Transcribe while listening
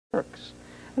works.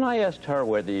 And I asked her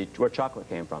where chocolate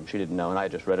came from. She didn't know, and I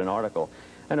had just read an article.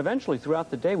 And eventually,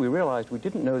 throughout the day, we realized we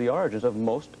didn't know the origins of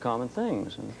most common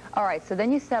things. All right, so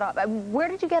then you set off. Where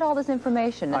did you get all this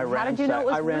information? And how did you know it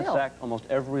was real? I ransacked almost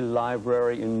every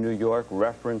library in New York,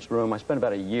 reference room. I spent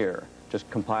about a year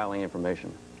just compiling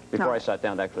information before I sat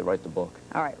down to actually write the book.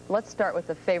 All right, let's start with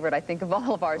the favorite, I think, of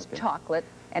all of ours, chocolate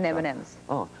and M&Ms.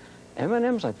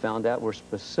 M&Ms, I found out, were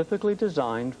specifically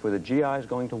designed for the GIs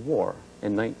going to war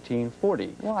in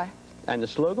 1940. Why? And the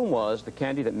slogan was, the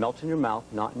candy that melts in your mouth,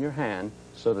 not in your hand,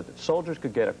 so that the soldiers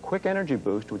could get a quick energy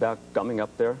boost without gumming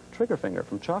up their trigger finger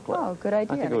from chocolate. Oh, good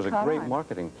idea. I think it was a great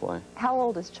marketing play. How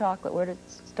old is chocolate? Where did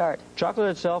it start? Chocolate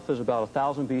itself is about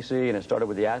 1000 BC, and it started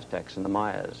with the Aztecs and the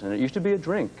Mayas. And it used to be a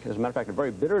drink, as a matter of fact, a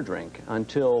very bitter drink,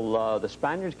 until the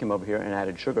Spaniards came over here and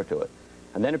added sugar to it.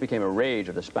 And then it became a rage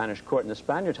of the Spanish court, and the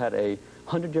Spaniards had a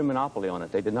 100-year monopoly on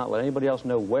it. They did not let anybody else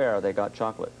know where they got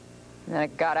chocolate. And then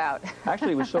it got out.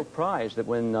 Actually, it was so prized that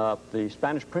when the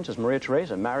Spanish princess Maria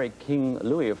Theresa married King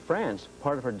Louis of France,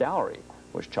 part of her dowry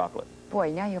was chocolate.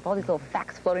 Boy, now you have all these little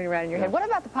facts floating around in your head. What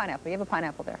about the pineapple? You have a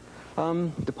pineapple there.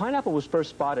 The pineapple was first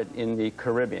spotted in the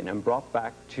Caribbean and brought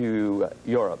back to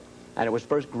Europe. And it was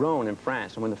first grown in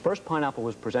France. And when the first pineapple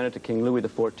was presented to King Louis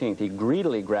XIV, he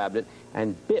greedily grabbed it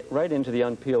and bit right into the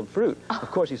unpeeled fruit. Of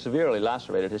course, he severely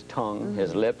lacerated his tongue,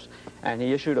 his lips, and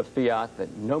he issued a fiat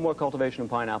that no more cultivation of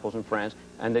pineapples in France,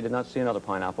 and they did not see another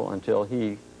pineapple until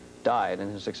he died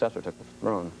and his successor took the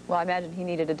throne. Well, I imagine he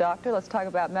needed a doctor. Let's talk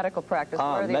about medical practice.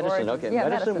 Medicine, okay. Yeah,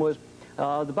 medicine was...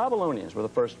 the Babylonians were the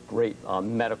first great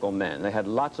medical men. They had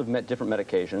lots of different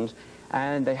medications,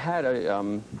 and they had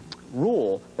a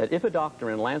rule that if a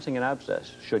doctor in lancing an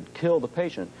abscess should kill the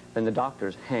patient, then the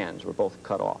doctor's hands were both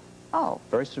cut off. Oh.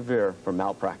 Very severe for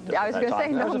malpractice. I was going to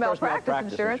say, no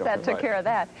malpractice insurance. That took care of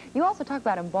that. You also talk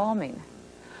about embalming.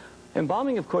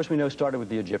 Embalming, of course, we know started with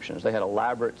the Egyptians. They had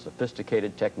elaborate,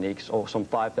 sophisticated techniques, some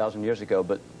 5,000 years ago,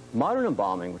 but modern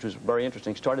embalming, which was very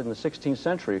interesting, started in the 16th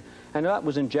century, and that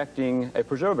was injecting a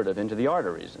preservative into the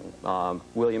arteries.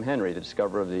 William Henry, the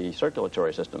discoverer of the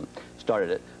circulatory system, started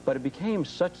it. But it became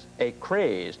such a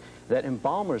craze that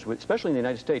embalmers, especially in the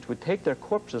United States, would take their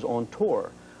corpses on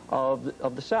tour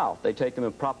of the South. They'd take them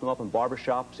and prop them up in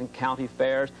barbershops and county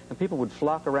fairs, and people would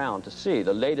flock around to see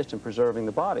the latest in preserving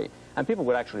the body. And people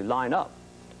would actually line up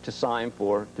to sign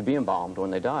to be embalmed when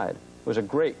they died. It was a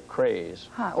great craze.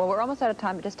 Well, we're almost out of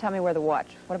time, but just tell me where the watch.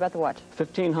 What about the watch?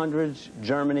 1500s,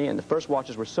 Germany, and the first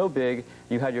watches were so big,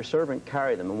 you had your servant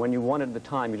carry them, and when you wanted the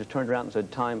time, you just turned around and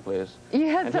said, "Time, please." You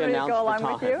had somebody to go along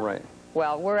with you? Right.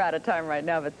 Well, we're out of time right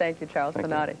now, but thank you, Charles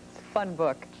Panati. It's a fun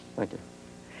book. Thank you.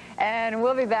 And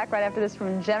we'll be back right after this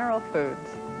from General Foods.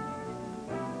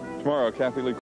 Tomorrow, Kathy Lee